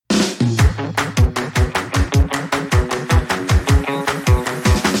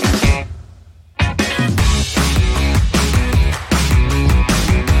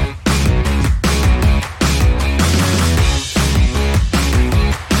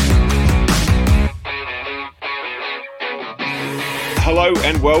Hello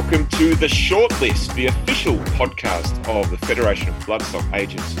and welcome to the Shortlist, the official podcast of the Federation of Bloodstock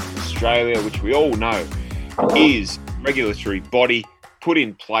Agents Australia, which we all know is a regulatory body put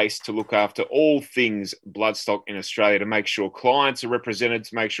in place to look after all things bloodstock in Australia, to make sure clients are represented,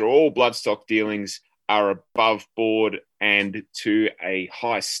 to make sure all bloodstock dealings are above board and to a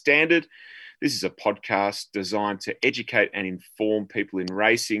high standard. This is a podcast designed to educate and inform people in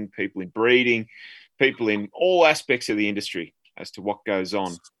racing, people in breeding, people in all aspects of the industry as to what goes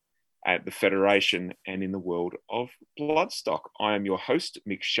on at the Federation and in the world of bloodstock. I am your host,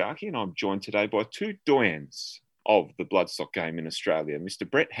 Mick Sharkie, and I'm joined today by two doyens of the bloodstock game in Australia, Mr.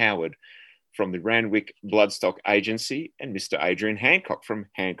 Brett Howard from the Randwick Bloodstock Agency and Mr. Adrian Hancock from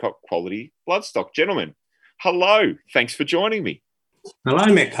Hancock Quality Bloodstock. Gentlemen, hello. Thanks for joining me. Hello,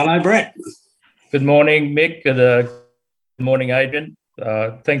 Mick. Hello, Brett. Good morning, Mick. Good morning, Adrian.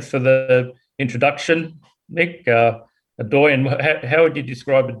 Thanks for the introduction, Mick. A doyen, how would you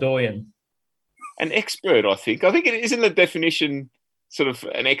describe a doyen? An expert, I think. I think it isn't the definition sort of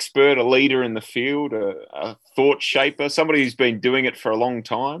an expert, a leader in the field, a thought shaper, somebody who's been doing it for a long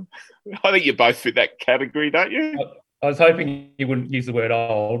time. I think you both fit that category, don't you? I was hoping you wouldn't use the word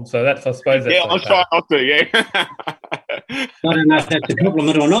old, so I suppose that's I'll try not to, yeah. I don't know if that's a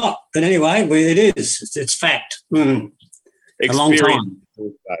compliment or not, but anyway, it is. It's fact. A long time.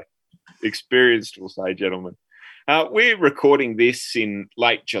 Experienced, we'll say, gentlemen. We're recording this in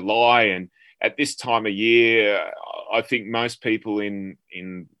late July, and at this time of year, I think most people in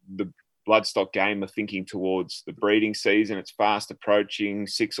the bloodstock game are thinking towards the breeding season. It's fast approaching,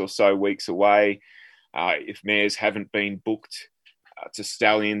 6 or so weeks away. If mares haven't been booked to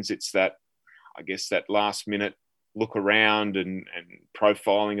stallions, it's that last minute look around and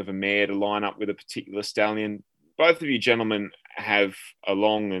profiling of a mare to line up with a particular stallion. Both of you gentlemen have a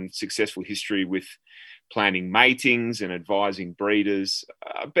long and successful history with planning matings and advising breeders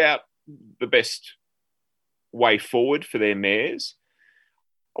about the best way forward for their mares.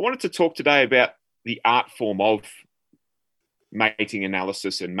 I wanted to talk today about the art form of mating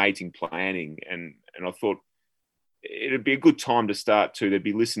analysis and mating planning, and I thought it'd be a good time to start too. There'd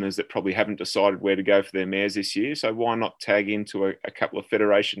be listeners that probably haven't decided where to go for their mares this year, so why not tag into a couple of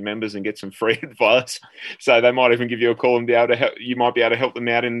Federation members and get some free advice? So they might even give you a call and you might be able to help them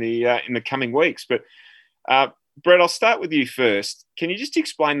out in the coming weeks. But Brett, I'll start with you first. Can you just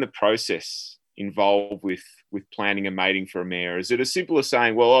explain the process involved with planning a mating for a mare? Is it as simple as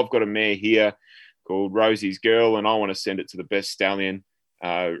saying, well, I've got a mare here called Rosie's Girl and I want to send it to the best stallion,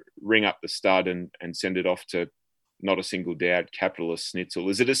 ring up the stud and send it off to Not a Single Doubt, Capitalist Schnitzel?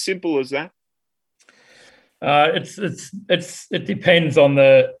 Is it as simple as that? It depends on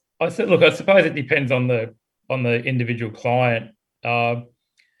the. I suppose it depends on the individual client.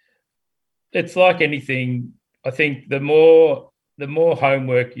 It's like anything. I think the more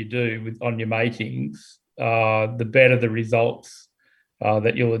homework you do on your matings, the better the results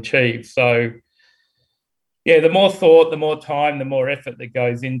that you'll achieve. So, yeah, the more thought, the more time, the more effort that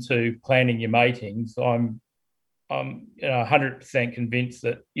goes into planning your matings. I'm 100% convinced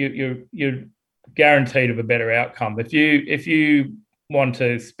that you're guaranteed of a better outcome. If you want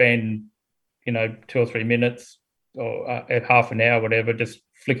to spend 2 or 3 minutes or at half an hour, whatever, just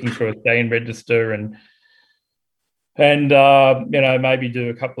flicking through a stallion register and maybe do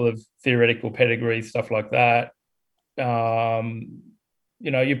a couple of theoretical pedigrees, stuff like that,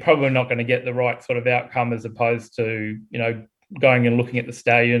 you're probably not going to get the right sort of outcome as opposed to going and looking at the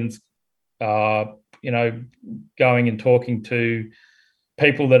stallions, going and talking to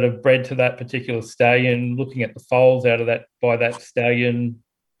people that have bred to that particular stallion, looking at the foals out of that by that stallion,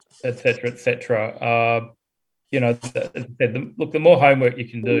 et cetera. The more homework you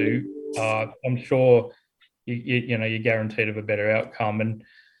can do, I'm sure you're guaranteed of a better outcome.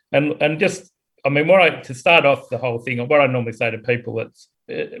 And just, to start off the whole thing, what I normally say to people, it's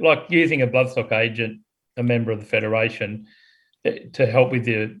like using a bloodstock agent, a member of the Federation, to help with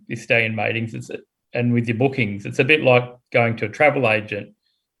your stallion matings and with your bookings. It's a bit like going to a travel agent.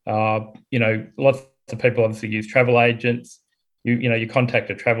 Lots of people obviously use travel agents. You contact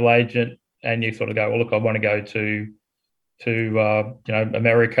a travel agent and you sort of go, well, look, I want to go to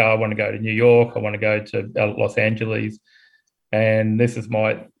America. I want to go to New York. I want to go to Los Angeles, and this is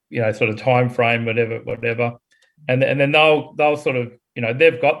my sort of time frame, whatever. And then they'll sort of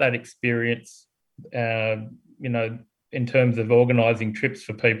they've got that experience, in terms of organising trips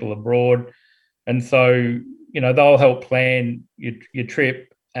for people abroad, and so they'll help plan your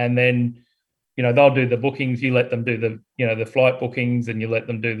trip, and then they'll do the bookings. You let them do the flight bookings, and you let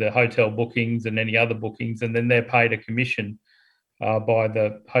them do the hotel bookings and any other bookings, and then they're paid a commission by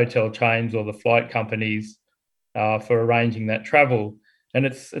the hotel chains or the flight companies for arranging that travel. And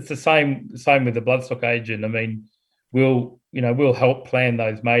it's the same with the bloodstock agent. I mean, we'll help plan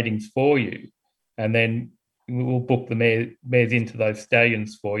those matings for you, and then we'll book the mares into those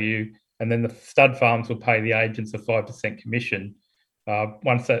stallions for you, and then the stud farms will pay the agents a 5% commission.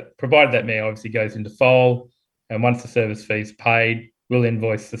 Once that, provided that mare obviously goes into foal, and once the service fee is paid, we'll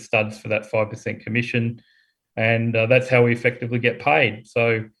invoice the studs for that 5% commission, and that's how we effectively get paid.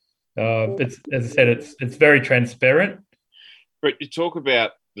 So, it's, as I said, it's very transparent. But you talk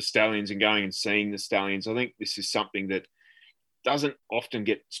about the stallions and going and seeing the stallions. I think this is something that doesn't often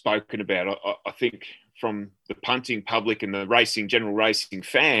get spoken about. I think from the punting public and the general racing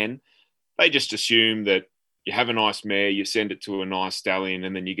fan, they just assume that you have a nice mare, you send it to a nice stallion,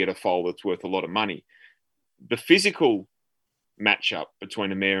 and then you get a foal that's worth a lot of money. The physical matchup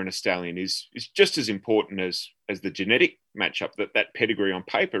between a mare and a stallion is just as important as the genetic matchup, that pedigree on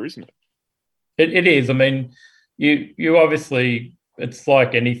paper, isn't it? It is. I mean, you obviously, it's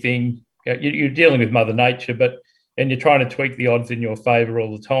like anything, you're dealing with Mother Nature, and you're trying to tweak the odds in your favour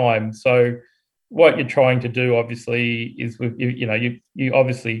all the time. So what you're trying to do, obviously, is you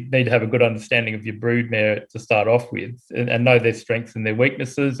obviously need to have a good understanding of your broodmare to start off with, and know their strengths and their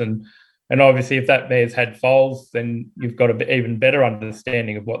weaknesses. And obviously, if that mare's had foals, then you've got an even better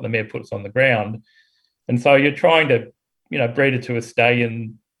understanding of what the mare puts on the ground. And so you're trying to, breed it to a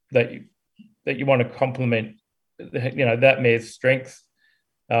stallion that you want to complement, that mare's strengths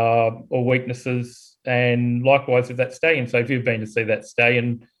or weaknesses, and likewise with that stallion. So if you've been to see that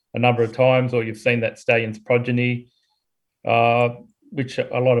stallion a number of times, or you've seen that stallion's progeny, which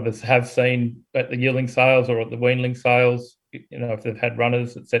a lot of us have seen at the yearling sales or at the weanling sales, if they've had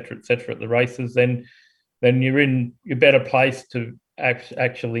runners, et cetera, at the races, then you're better placed to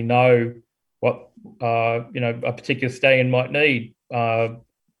actually know what a particular stallion might need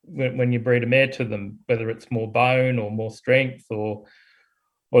when you breed a mare to them, whether it's more bone or more strength, or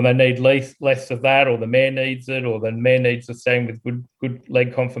they need less of that, or the mare needs it, or the mare needs a stallion with good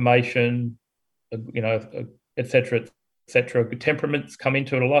leg conformation, et cetera, et cetera. Good temperaments come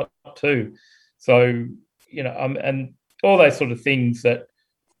into it a lot too. So, and all those sort of things that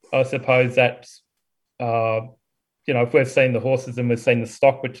I suppose that's, if we've seen the horses and we've seen the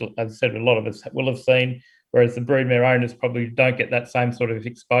stock, which, as I said, a lot of us will have seen, whereas the broodmare owners probably don't get that same sort of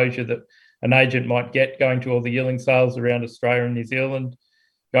exposure that an agent might get going to all the yearling sales around Australia and New Zealand,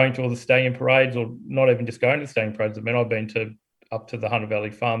 going to all the stallion parades, or not even just going to stallion parades. I mean, I've been up to the Hunter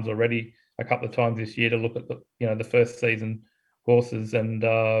Valley Farms already a couple of times this year to look at the first season horses, and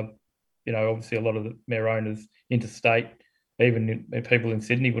obviously a lot of the mare owners interstate, even people in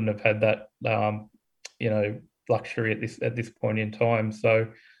Sydney wouldn't have had that luxury at this point in time. So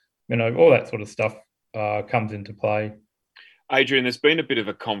all that sort of stuff comes into play. Adrian, there's been a bit of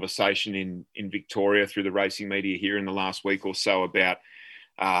a conversation in Victoria through the racing media here in the last week or so about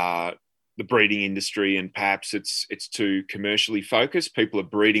the breeding industry, and perhaps it's too commercially focused. People are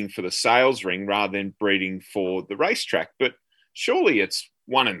breeding for the sales ring rather than breeding for the racetrack. But surely it's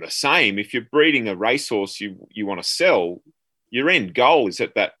one and the same. If you're breeding a racehorse you want to sell, your end goal is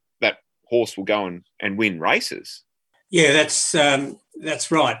that horse will go and win races. Yeah, that's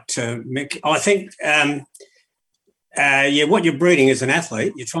right, Mick. I think what you're breeding as an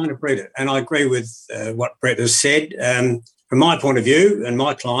athlete, you're trying to breed it, and I agree with what Brett has said. From my point of view and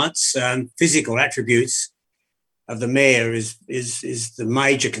my clients, physical attributes of the mare is the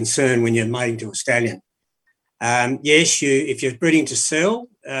major concern when you're mating to a stallion. Yes, if you're breeding to sell,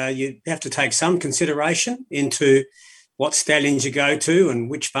 you have to take some consideration into what stallions you go to and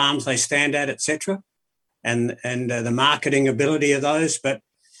which farms they stand at, etc., and the marketing ability of those. But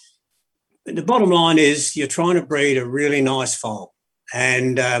the bottom line is you're trying to breed a really nice foal,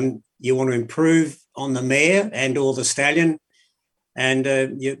 and you want to improve on the mare and or the stallion, and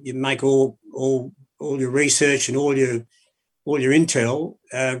you make all your research and all your intel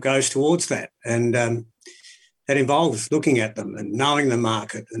goes towards that, and that involves looking at them and knowing the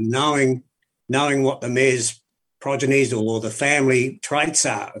market and knowing what the mare's progenies or the family traits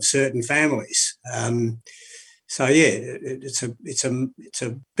are of certain families. So yeah, it's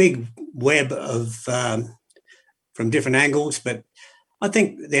a big web of from different angles, but I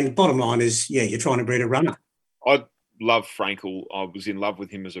think then the bottom line is, you're trying to breed a runner. I love Frankel. I was in love with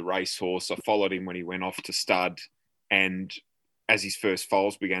him as a racehorse. I followed him when he went off to stud, and as his first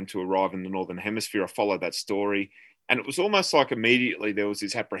foals began to arrive in the Northern Hemisphere, I followed that story. And it was almost like immediately there was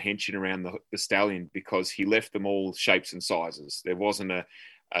this apprehension around the stallion, because he left them all shapes and sizes. There wasn't a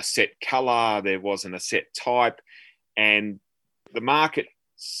set colour, there wasn't a set type. And the market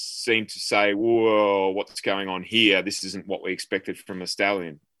seemed to say, whoa, what's going on here? This isn't what we expected from a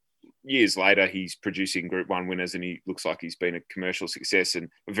stallion. years later, he's producing Group 1 winners, and he looks like he's been a commercial success and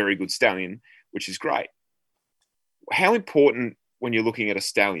a very good stallion, which is great. How important, when you're looking at a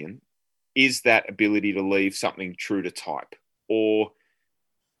stallion, is that ability to leave something true to type? Or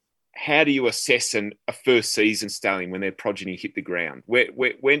how do you assess a first season stallion when their progeny hit the ground?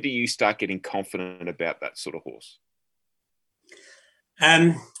 When do you start getting confident about that sort of horse?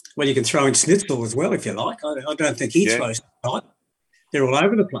 Well, you can throw in Snitzel as well if you like. I don't think he throws type. They're all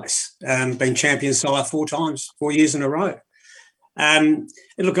over the place. Been champion sire 4 times, 4 years in a row.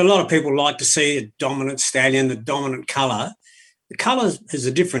 Look, a lot of people like to see a dominant stallion, the dominant colour. The colour is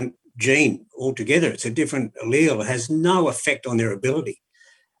a different gene altogether. It's a different allele. It has no effect on their ability.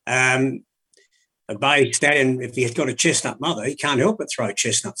 A bay stallion, if he's got a chestnut mother, he can't help but throw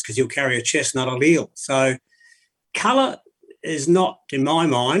chestnuts because he'll carry a chestnut allele. So colour is not, in my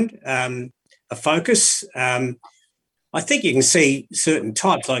mind, a focus. I think you can see certain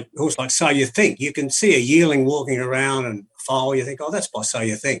types, like a horse like So You Think. You can see a yearling walking around and foal. You think, oh, that's by So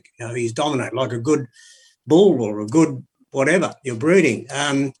You Think. You know, he's dominant, like a good bull or a good whatever you're breeding.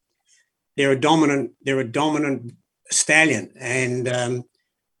 They're a dominant stallion, and a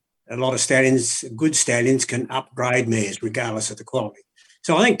lot of stallions, good stallions, can upgrade mares regardless of the quality.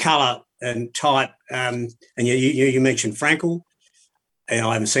 So I think colour and type, and you mentioned Frankel, and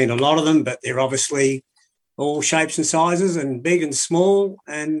I haven't seen a lot of them, but they're obviously all shapes and sizes and big and small,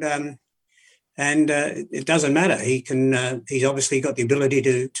 and it doesn't matter. He's obviously got the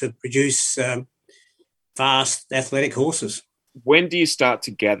ability to produce fast, athletic horses. When do you start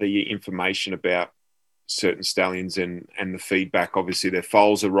to gather your information about certain stallions and the feedback? Obviously, their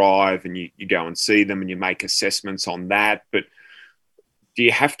foals arrive and you go and see them and you make assessments on that. But do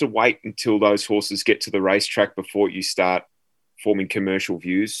you have to wait until those horses get to the racetrack before you start forming commercial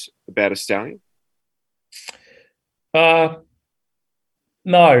views about a stallion? No,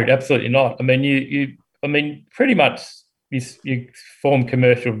 absolutely not. I mean, pretty much you form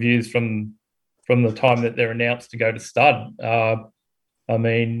commercial views from the time that they're announced to go to stud. I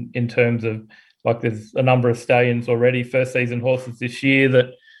mean, in terms of, like, there's a number of stallions already, first season horses this year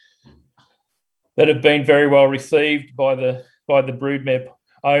that have been very well received by the broodmare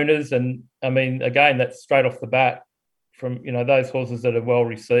owners, and I mean, again, that's straight off the bat from those horses that are well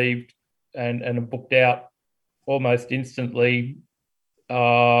received and are booked out almost instantly.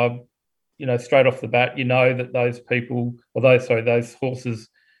 Straight off the bat, that those people, or those horses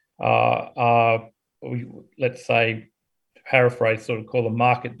are, let's say, paraphrase, sort of call them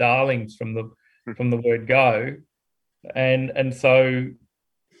market darlings from the word go, and so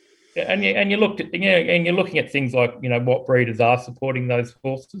you looked at and you're looking at things like what breeders are supporting those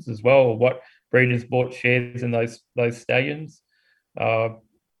horses as well, or what breeders bought shares in those stallions, and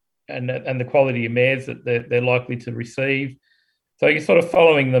the quality of mares that they're likely to receive. So you're sort of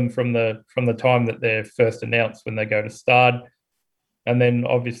following them from the time that they're first announced when they go to stud, and then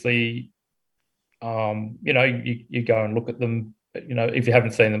obviously, you go and look at them. If you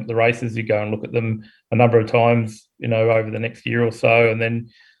haven't seen them at the races, you go and look at them a number of times, over the next year or so, and then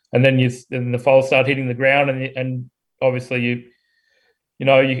the foals start hitting the ground, and obviously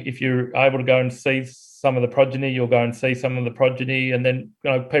if you're able to go and see some of the progeny, you'll go and see some of the progeny, and then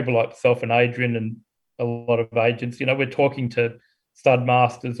people like myself and Adrian and a lot of agents, we're talking to stud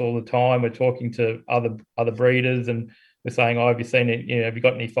masters all the time. We're talking to other breeders, and we're saying, have you seen it? Have you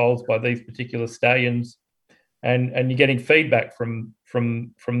got any foals by these particular stallions? And you're getting feedback from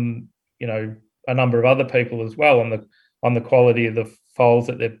a number of other people as well on the quality of the foals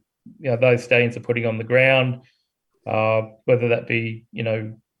that those stallions are putting on the ground, whether that be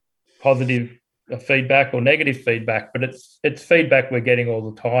positive feedback or negative feedback. But it's feedback we're getting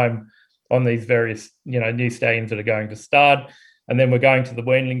all the time on these various new stallions that are going to stud, and then we're going to the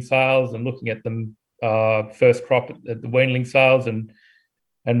weanling sales and looking at them first crop at the weanling sales and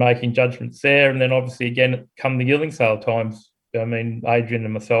making judgments there. And then obviously again come the yearling sale times. I mean, Adrian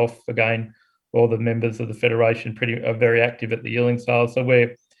and myself, again, all the members of the federation are very active at the yearling sales. So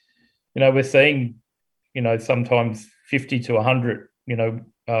we're seeing sometimes 50 to 100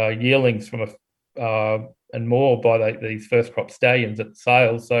 yearlings from and more by these first crop stallions at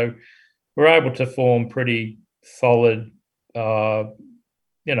sales. So we're able to form pretty solid judgments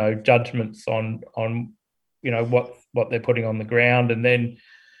on what they're putting on the ground, and then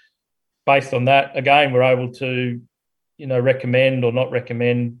based on that, again, we're able to recommend or not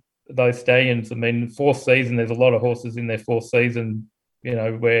recommend those stallions. I mean, fourth season, there's a lot of horses in their fourth season,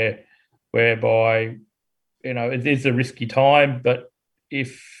 whereby it is a risky time, but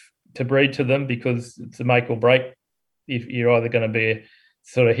if to breed to them, because it's a make or break, if you're either going to be a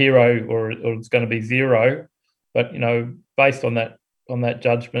sort of hero or it's going to be zero. But based on that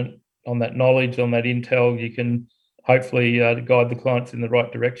judgment, knowledge, on that intel, you can hopefully guide the clients in the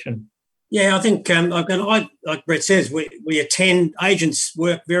right direction. Yeah, I think like Brett says, we attend, agents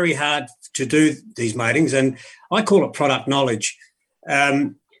work very hard to do these matings, and I call it product knowledge.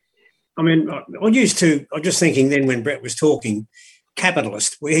 I mean, I'm just thinking then when Brett was talking,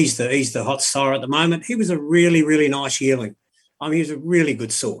 Capitalist, he's the hot star at the moment. He was a really, really nice yearling. I mean, he was a really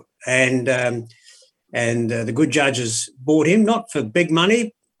good sort, and the good judges bought him, not for big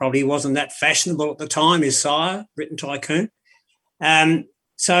money. Probably wasn't that fashionable at the time, his sire, Britain Tycoon.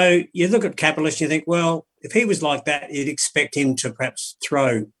 So you look at Capitalist and you think, well, if he was like that, you'd expect him to perhaps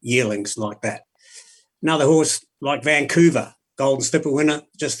throw yearlings like that. Another horse like Vancouver, Golden Slipper winner,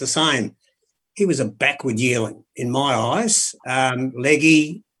 just the same. He was a backward yearling in my eyes,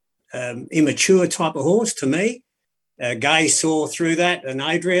 leggy, immature type of horse to me. Gay saw through that, and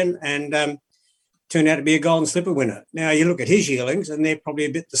Adrian, and turned out to be a Golden Slipper winner. Now you look at his yearlings and they're probably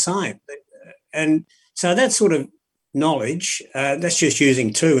a bit the same. And so that sort of knowledge, that's just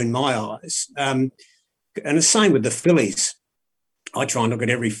using two in my eyes. And the same with the fillies. I try and look at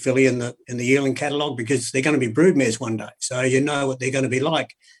every filly in the yearling catalogue because they're going to be broodmares one day. So you know what they're going to be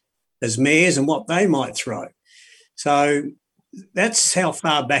like as mares and what they might throw. So that's how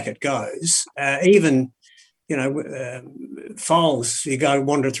far back it goes. Even, foals, you go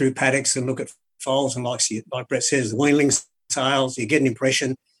wander through paddocks and look at foals, and like Brett says, the weanling sales, you get an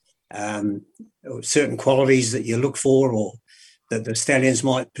impression, certain qualities that you look for or that the stallions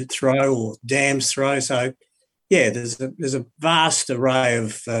might throw or dams throw. So, yeah, there's a vast array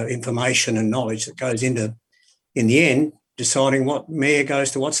of information and knowledge that goes into, in the end, deciding what mare goes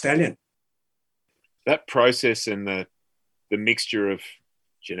to what stallion. That process and the mixture of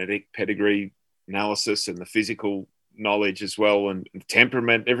genetic pedigree analysis and the physical knowledge as well, and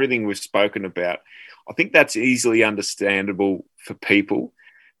temperament, everything we've spoken about, I think that's easily understandable for people.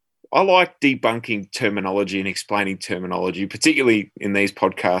 I like debunking terminology and explaining terminology, particularly in these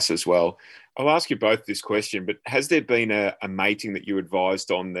podcasts as well. I'll ask you both this question, but has there been a mating that you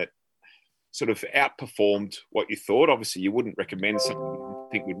advised on that sort of outperformed what you thought? Obviously, you wouldn't recommend something you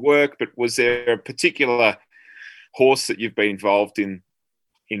think would work, but was there a particular horse that you've been involved in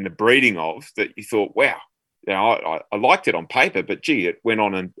the breeding of that you thought, wow, I liked it on paper, but gee, it went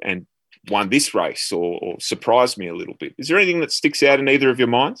on and won this race or surprised me a little bit? Is there anything that sticks out in either of your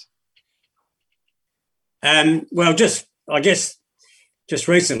minds? Well, just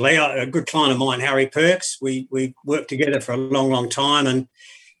recently, a good client of mine, Harry Perks, we worked together for a long, long time,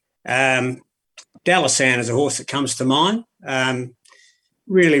 and Dalasan is a horse that comes to mind.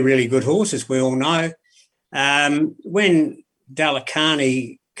 Really, really good horse, as we all know. When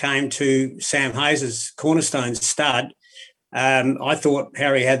Dalakani came to Sam Hayes' Cornerstone stud, I thought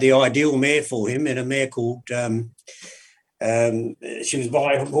Harry had the ideal mare for him, in a mare called, she was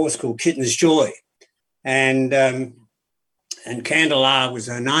by a horse called Kitten's Joy. And Candelar was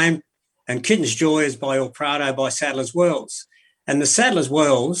her name, and Kitten's Joy is by El Prado by Sadler's Wells. And the Sadler's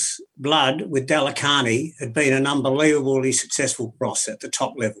Wells blood with Dalakani had been an unbelievably successful cross at the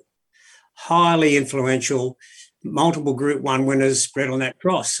top level. Highly influential, multiple Group 1 winners spread on that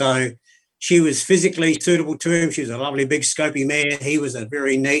cross. So she was physically suitable to him. She was a lovely big scopy mare. He was a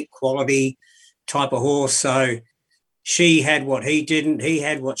very neat quality type of horse. So she had what he didn't. He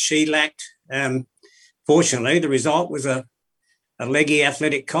had what she lacked. Fortunately, the result was a leggy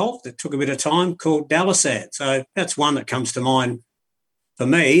athletic colt that took a bit of time called Dalasan. So that's one that comes to mind for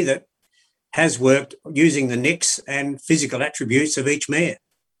me that has worked using the nicks and physical attributes of each mare.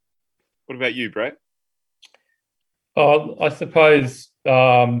 What about you, Brett? I suppose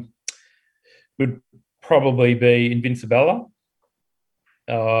would probably be Invincibella.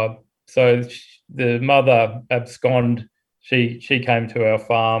 So the mother abscond. She came to our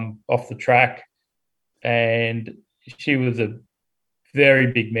farm off the track, and she was a very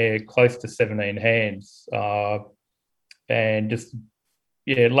big mare, close to 17 hands, and just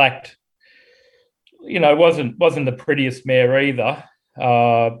lacked. Wasn't the prettiest mare either,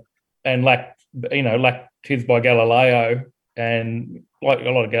 and lacked Tiz by Galileo, and like a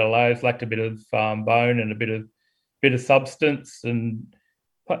lot of Galileos, lacked a bit of bone and a bit of substance, and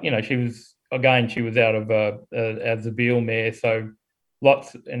she was out of a Zabeel mare, so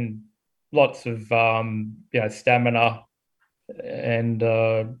lots of stamina, and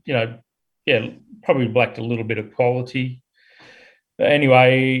probably lacked a little bit of quality. But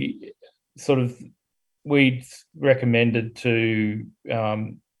anyway, sort of we recommended to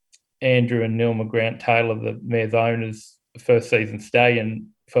Andrew and Nilma Grant Taylor, the mare's owners, first season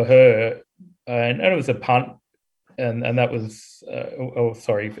stallion for her, and it was a punt, and that was her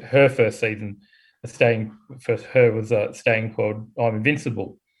first season. A stallion for her was a stallion called I'm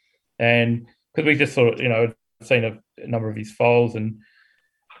Invincible, and because we just sort of, seen a number of his foals, and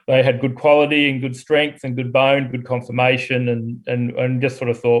they had good quality and good strength and good bone, good conformation, and just sort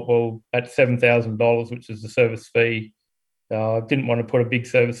of thought, well, at $7,000, which is the service fee, didn't want to put a big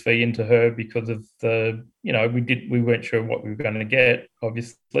service fee into her because of we weren't sure what we were going to get,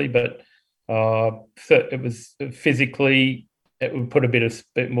 obviously, but so it was physically, it would put a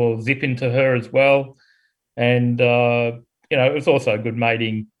bit more zip into her as well, and it was also good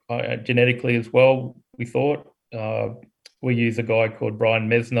mating genetically as well. We thought. We use a guy called Brian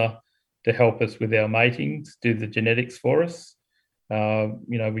Mesner to help us with our matings, do the genetics for us.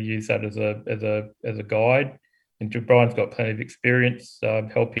 We use that as a guide. And Brian's got plenty of experience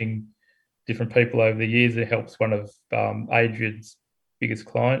helping different people over the years. It helps one of Adrian's biggest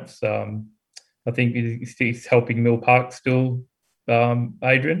clients. I think he's helping Mill Park still,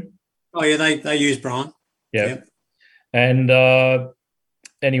 Adrian. Oh yeah, they use Brian. Yeah. And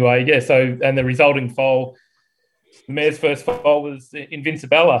anyway, yeah. So and the resulting foal. The mare's first foal was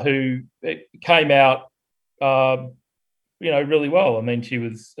Invincibella, who came out, really well. I mean, she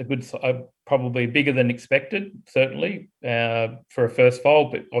was a good, probably bigger than expected, certainly for a first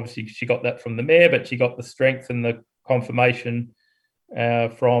foal. But obviously, she got that from the mare, but she got the strength and the conformation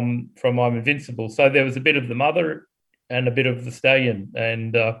from I'm Invincible. So there was a bit of the mother and a bit of the stallion.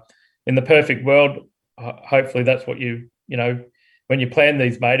 And in the perfect world, hopefully, that's what when you plan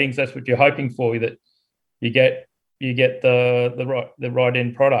these matings, that's what you're hoping for, that you get the right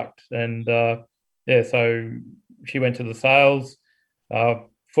end product. And so she went to the sales.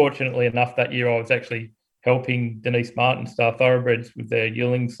 Fortunately enough, that year I was actually helping Denise Martin Star Thoroughbreds with their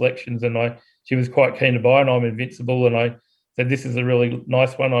yearling selections, and she was quite keen to buy an I'm Invincible, and I said, this is a really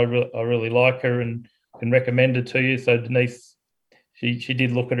nice one. I really like her and can recommend her to you. So Denise, she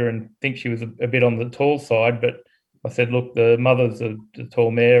did look at her and think she was a bit on the tall side, but I said, look, the mother's a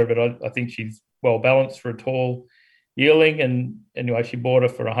tall mare, but I think she's well balanced for a tall yearling. And anyway, she bought her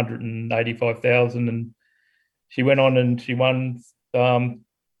for $185,000, and she went on and she won a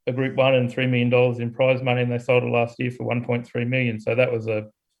Group 1 and $3 million in prize money, and they sold her last year for $1.3 million. So that was a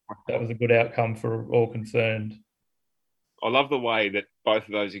good outcome for all concerned. I love the way that both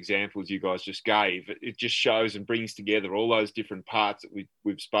of those examples you guys just gave. It just shows and brings together all those different parts that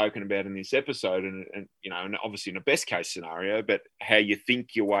we've spoken about in this episode, and obviously in a best case scenario, but how you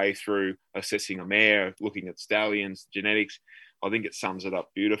think your way through assessing a mare, looking at stallions, genetics. I think it sums it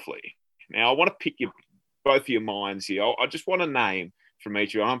up beautifully. Now I want to pick both of your minds here. I just want a name from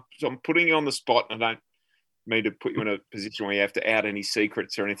each of you. I'm putting you on the spot, and I don't mean to put you in a position where you have to out any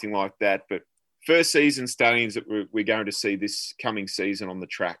secrets or anything like that, but first season stallions that we're going to see this coming season on the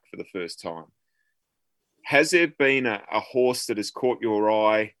track for the first time. Has there been a horse that has caught your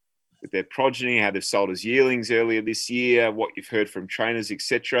eye with their progeny, how they've sold as yearlings earlier this year, what you've heard from trainers,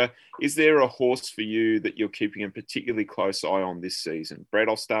 etc.? Is there a horse for you that you're keeping a particularly close eye on this season? Brett,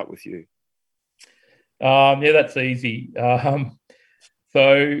 I'll start with you. Yeah, that's easy.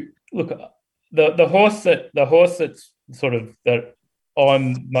 So look, the horse that's sort of that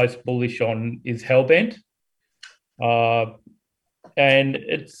I'm most bullish on is Hellbent, and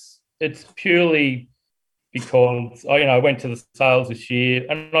it's purely because I went to the sales this year,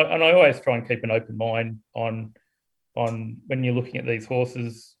 and I always try and keep an open mind on when you're looking at these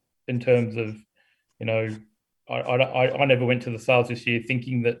horses in terms of I never went to the sales this year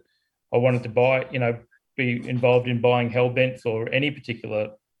thinking that I wanted to buy be involved in buying Hellbents or any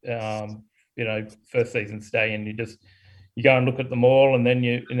particular first season stallion. You go and look at them all, and then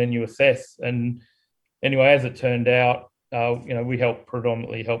you assess. And anyway, as it turned out, we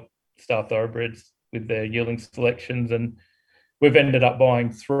predominantly help Star Thoroughbreds with their yearling selections, and we've ended up buying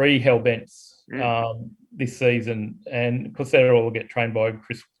 3 Hellbents this season. And of course, they all get trained by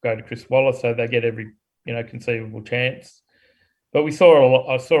Chris Wallace, so they get every conceivable chance. But I saw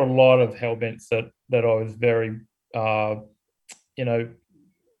a lot of Hellbents that I was very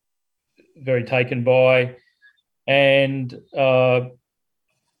very taken by. And so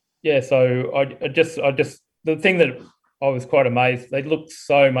I just the thing that I was quite amazed, they looked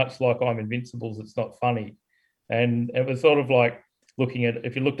so much like I'm Invincibles, it's not funny. And it was sort of like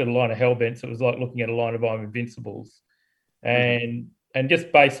if you looked at a line of Hellbents, it was like looking at a line of I'm Invincibles. And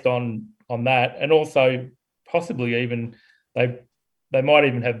just based on that, and also possibly even they might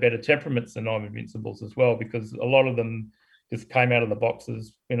even have better temperaments than I'm Invincibles as well, because a lot of them just came out of the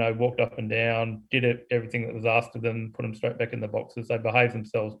boxes, walked up and down, did everything that was asked of them, put them straight back in the boxes. They behaved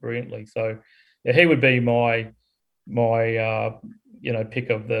themselves brilliantly. So yeah, he would be my pick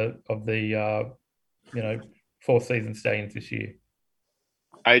of the 4-season stallions this year.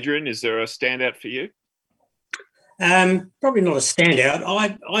 Adrian, is there a standout for you? Probably not a standout.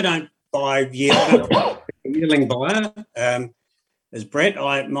 I don't buy yearling buyer. As Brett,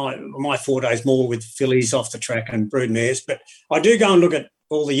 my forte is more with fillies off the track and brood mares, but I do go and look at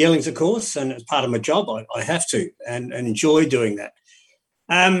all the yearlings, of course, and as part of my job, I have to and enjoy doing that.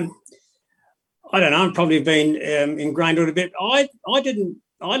 I don't know. I've probably been ingrained a little bit. I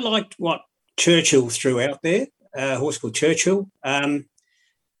liked what Churchill threw out there. A horse called Churchill.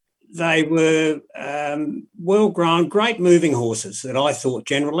 They were well-grown, great moving horses that I thought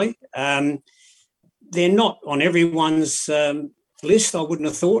generally. They're not on everyone's list, I wouldn't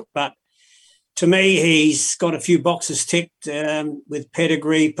have thought, but to me, he's got a few boxes ticked with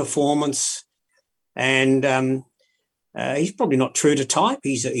pedigree, performance, and he's probably not true to type.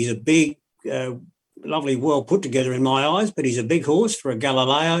 He's a big, lovely, well put together in my eyes, but he's a big horse for a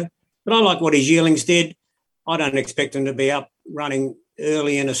Galileo. But I like what his yearlings did. I don't expect him to be up running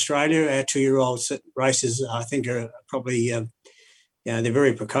early in Australia. Our 2-year-old races, I think, are probably, they're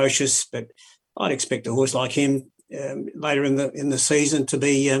very precocious, but I'd expect a horse like him later in the season to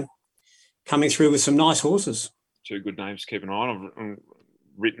be coming through with some nice horses. 2 good names to keep an eye on. I've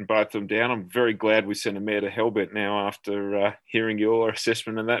written both of them down. I'm very glad we sent a mare to Hellbent now after hearing your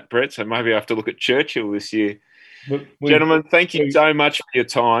assessment of that, Brett. So maybe I have to look at Churchill this year. Gentlemen, thank you so much for your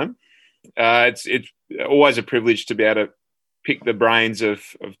time. It's always a privilege to be able to pick the brains of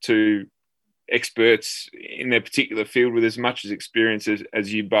 2 experts in their particular field with as much experience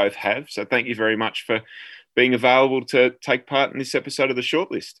as you both have. So thank you very much for being available to take part in this episode of the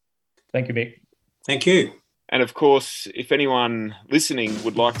Shortlist. Thank you, Mick. Thank you. And of course, if anyone listening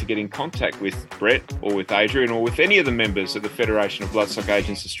would like to get in contact with Brett or with Adrian or with any of the members of the Federation of Bloodstock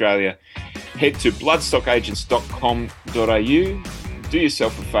Agents Australia, head to bloodstockagents.com.au. Do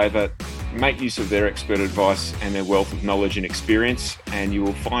yourself a favour, make use of their expert advice and their wealth of knowledge and experience, and you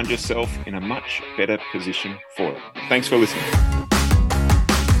will find yourself in a much better position for it. Thanks for listening.